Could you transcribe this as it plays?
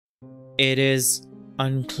It is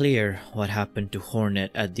unclear what happened to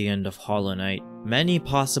Hornet at the end of Hollow Knight. Many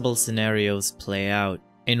possible scenarios play out.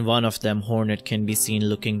 In one of them, Hornet can be seen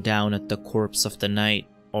looking down at the corpse of the knight,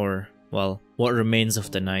 or, well, what remains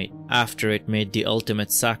of the knight, after it made the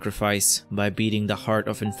ultimate sacrifice by beating the Heart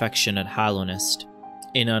of Infection at Hallownest.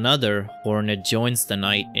 In another, Hornet joins the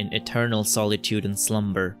knight in eternal solitude and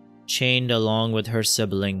slumber, chained along with her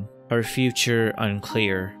sibling, her future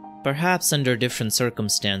unclear. Perhaps under different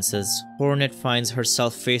circumstances, Hornet finds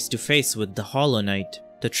herself face to face with the Hollow Knight,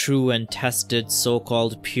 the true and tested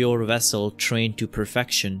so-called pure vessel trained to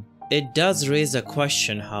perfection. It does raise a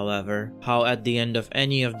question, however, how at the end of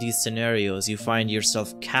any of these scenarios you find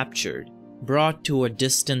yourself captured, brought to a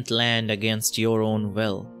distant land against your own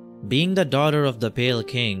will. Being the daughter of the Pale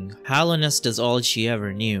King, Hallownest is all she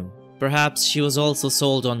ever knew. Perhaps she was also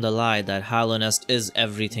sold on the lie that Hallownest is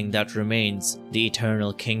everything that remains, the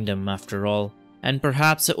eternal kingdom after all. And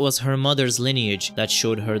perhaps it was her mother's lineage that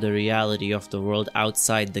showed her the reality of the world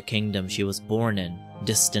outside the kingdom she was born in.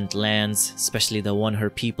 Distant lands, especially the one her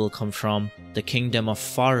people come from, the kingdom of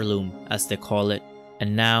Pharloom as they call it.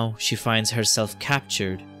 And now she finds herself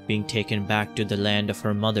captured, being taken back to the land of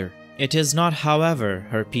her mother. It is not, however,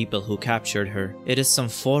 her people who captured her. It is some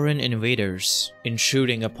foreign invaders,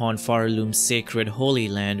 intruding upon Pharloom's sacred holy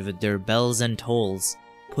land with their bells and tolls,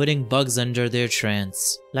 putting bugs under their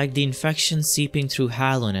trance. Like the infection seeping through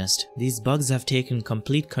Hallownest, these bugs have taken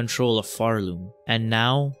complete control of Pharloom. And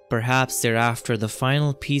now, perhaps they're after the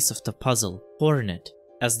final piece of the puzzle, Hornet.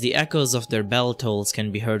 As the echoes of their bell tolls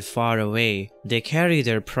can be heard far away, they carry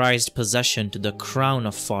their prized possession to the crown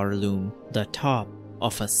of Pharloom, the top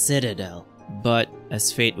of a citadel. But,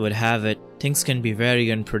 as fate would have it, things can be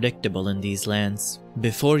very unpredictable in these lands.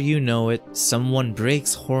 Before you know it, someone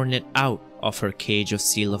breaks Hornet out of her cage of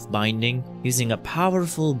seal of binding using a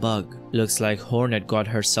powerful bug. Looks like Hornet got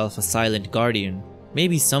herself a silent guardian,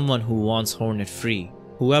 maybe someone who wants Hornet free.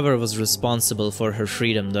 Whoever was responsible for her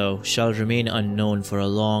freedom though shall remain unknown for a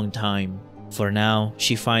long time. For now,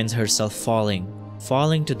 she finds herself falling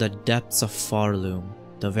to the depths of Pharloom,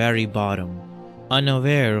 the very bottom,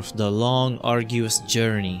 unaware of the long, arduous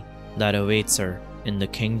journey that awaits her in the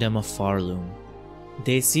kingdom of Pharloom.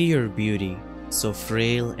 They see your beauty, so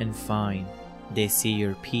frail and fine. They see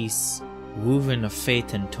your peace, woven of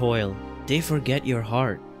faith and toil. They forget your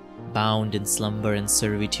heart, bound in slumber and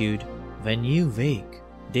servitude. When you wake,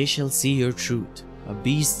 they shall see your truth, a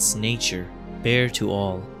beast's nature, bare to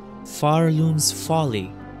all. Pharloom's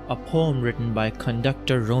Folly, a poem written by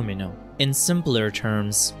conductor Romino. In simpler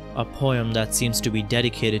terms, a poem that seems to be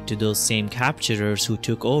dedicated to those same capturers who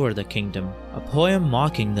took over the kingdom. A poem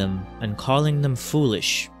mocking them and calling them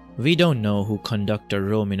foolish. We don't know who conductor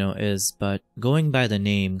Romino is, but going by the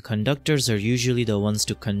name, conductors are usually the ones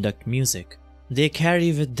to conduct music. They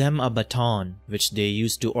carry with them a baton, which they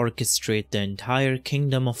use to orchestrate the entire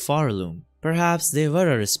kingdom of Pharloom. Perhaps they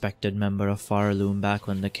were a respected member of Pharloom back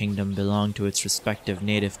when the kingdom belonged to its respective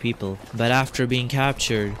native people, but after being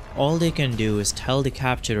captured, all they can do is tell the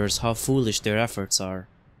capturers how foolish their efforts are.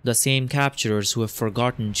 The same capturers who have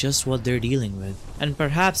forgotten just what they're dealing with. And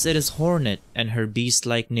perhaps it is Hornet and her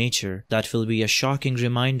beast-like nature that will be a shocking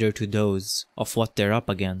reminder to those of what they're up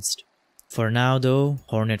against. For now though,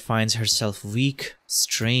 Hornet finds herself weak,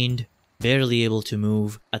 strained, barely able to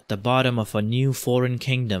move, at the bottom of a new foreign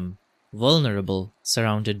kingdom, vulnerable,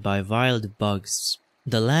 surrounded by wild bugs.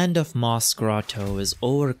 The land of Moss Grotto is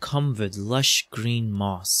overcome with lush green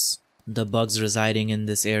moss. The bugs residing in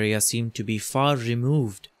this area seem to be far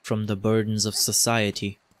removed from the burdens of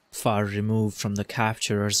society, far removed from the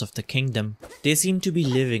capturers of the kingdom. They seem to be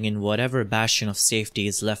living in whatever bastion of safety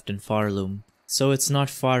is left in Pharloom. So it's not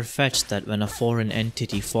far-fetched that when a foreign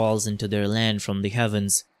entity falls into their land from the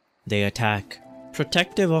heavens, they attack.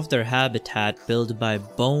 Protective of their habitat built by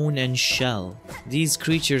bone and shell, these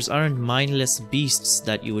creatures aren't mindless beasts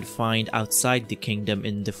that you would find outside the kingdom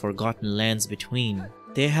in the forgotten lands between.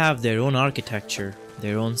 They have their own architecture,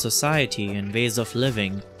 their own society and ways of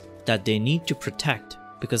living that they need to protect,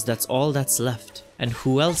 because that's all that's left. And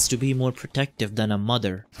who else to be more protective than a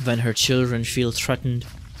mother? When her children feel threatened,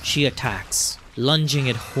 she attacks, lunging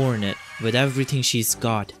at Hornet with everything she's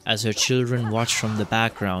got as her children watch from the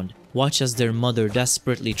background. Watch as their mother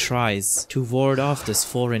desperately tries to ward off this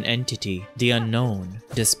foreign entity, the unknown.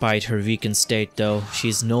 Despite her weakened state though,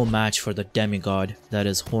 she's no match for the demigod that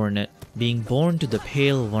is Hornet. Being born to the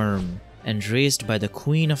pale worm and raised by the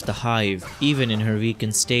queen of the hive, even in her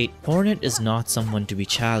weakened state, Hornet is not someone to be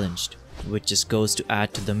challenged. Which just goes to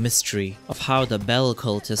add to the mystery of how the Bell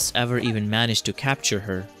cultists ever even managed to capture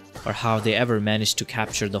her, or how they ever managed to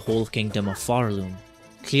capture the whole kingdom of Pharloom.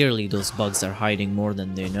 Clearly those bugs are hiding more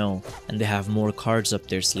than they know, and they have more cards up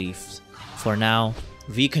their sleeves. For now,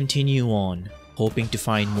 we continue on, hoping to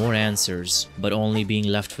find more answers, but only being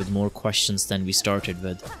left with more questions than we started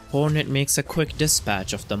with. Hornet makes a quick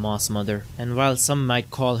dispatch of the Moss Mother, and while some might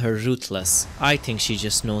call her ruthless, I think she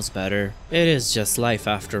just knows better. It is just life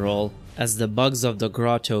after all. As the bugs of the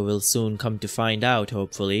grotto will soon come to find out,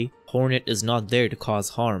 hopefully, Hornet is not there to cause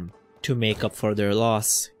harm. To make up for their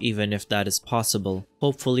loss, even if that is possible,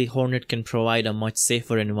 hopefully Hornet can provide a much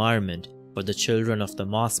safer environment for the children of the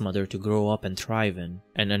Moss Mother to grow up and thrive in,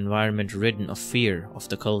 an environment ridden of fear of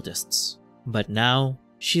the cultists. But now,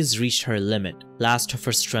 she has reached her limit, last of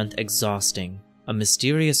her strength exhausting. A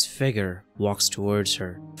mysterious figure walks towards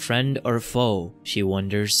her. Friend or foe, she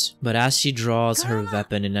wonders, but as she draws her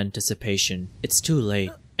weapon in anticipation, it's too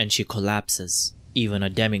late, and she collapses. Even a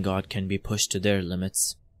demigod can be pushed to their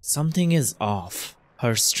limits. Something is off.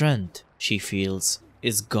 Her strength, she feels,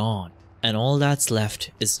 is gone. And all that's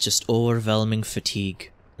left is just overwhelming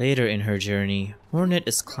fatigue. Later in her journey, Hornet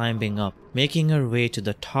is climbing up, making her way to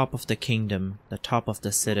the top of the kingdom, the top of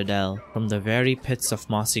the citadel, from the very pits of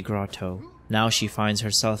Mossy Grotto. Now she finds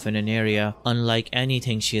herself in an area unlike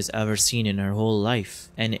anything she has ever seen in her whole life.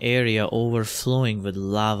 An area overflowing with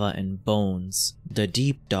lava and bones. The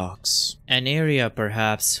Deep Docks. An area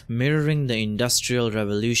perhaps mirroring the Industrial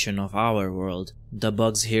Revolution of our world. The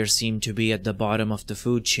bugs here seem to be at the bottom of the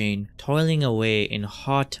food chain, toiling away in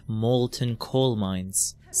hot, molten coal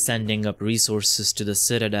mines, sending up resources to the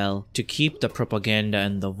citadel to keep the propaganda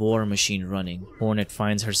and the war machine running. Hornet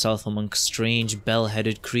finds herself among strange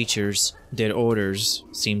bell-headed creatures. Their orders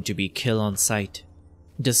seem to be kill on sight.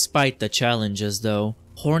 Despite the challenges though,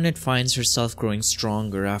 Hornet finds herself growing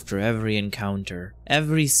stronger after every encounter.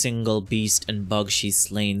 Every single beast and bug she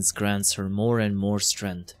slays grants her more and more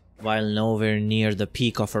strength. While nowhere near the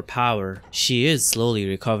peak of her power, she is slowly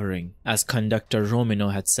recovering. As Conductor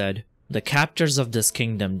Romino had said, the captors of this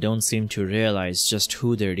kingdom don't seem to realize just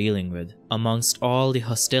who they're dealing with. Amongst all the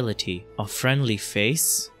hostility, a friendly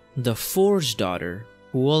face? The Forge Daughter,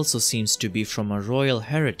 who also seems to be from a royal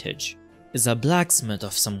heritage, is a blacksmith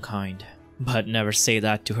of some kind. But never say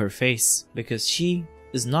that to her face, because she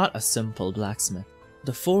is not a simple blacksmith.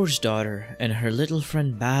 The Forge Daughter and her little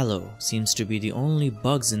friend Ballo seems to be the only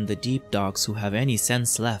bugs in the Deep Docks who have any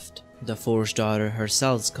sense left. The Forge Daughter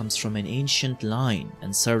herself comes from an ancient line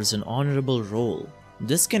and serves an honorable role.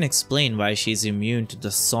 This can explain why she's immune to the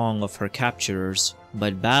song of her capturers,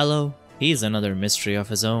 but Ballo, he's another mystery of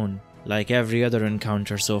his own. Like every other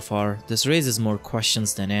encounter so far, this raises more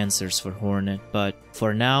questions than answers for Hornet, but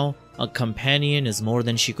for now, a companion is more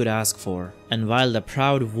than she could ask for. And while the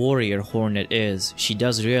proud warrior Hornet is, she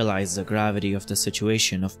does realize the gravity of the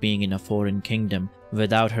situation of being in a foreign kingdom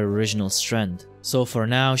without her original strength. So for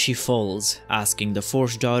now she folds, asking the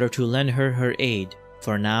Forge Daughter to lend her her aid.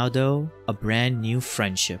 For now though, a brand new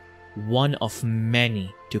friendship. One of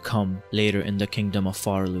many to come later in the kingdom of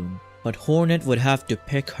Pharloom. But Hornet would have to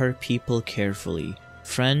pick her people carefully.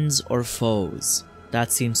 Friends or foes?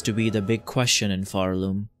 That seems to be the big question in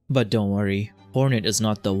Pharloom. But don't worry, Hornet is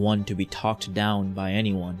not the one to be talked down by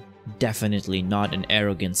anyone. Definitely not an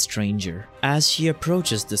arrogant stranger. As she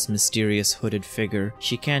approaches this mysterious hooded figure,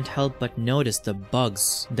 she can't help but notice the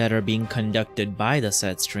bugs that are being conducted by the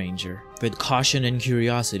said stranger. With caution and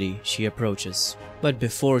curiosity, she approaches. But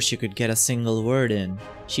before she could get a single word in,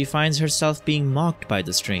 she finds herself being mocked by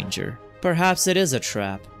the stranger. Perhaps it is a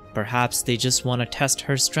trap. Perhaps they just want to test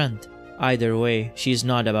her strength. Either way, she's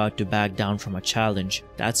not about to back down from a challenge.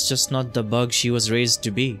 That's just not the bug she was raised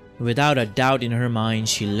to be. Without a doubt in her mind,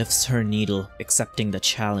 she lifts her needle, accepting the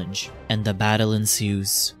challenge, and the battle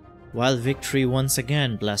ensues. While victory once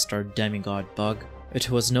again blessed our demigod bug,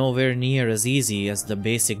 it was nowhere near as easy as the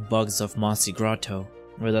basic bugs of Mossy Grotto.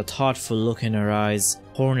 With a thoughtful look in her eyes,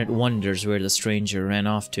 Hornet wonders where the stranger ran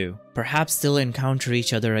off to. Perhaps they'll encounter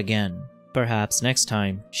each other again. Perhaps next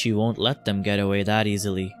time, she won't let them get away that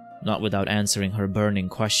easily. Not without answering her burning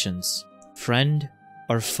questions. Friend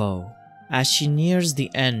or foe? As she nears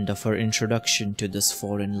the end of her introduction to this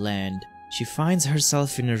foreign land, she finds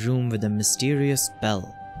herself in a room with a mysterious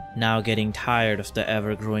bell. Now getting tired of the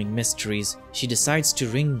ever-growing mysteries, she decides to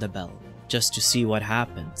ring the bell, just to see what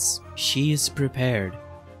happens. She is prepared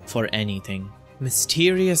for anything.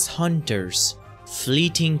 Mysterious hunters,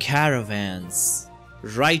 fleeting caravans,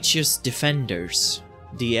 righteous defenders.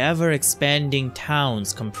 The ever-expanding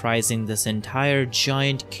towns comprising this entire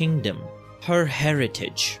giant kingdom, her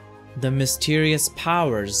heritage, the mysterious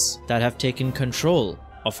powers that have taken control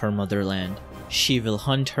of her motherland. She will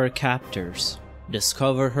hunt her captors,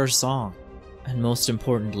 discover her song, and most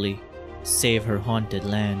importantly, save her haunted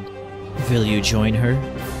land. Will you join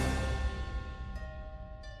her?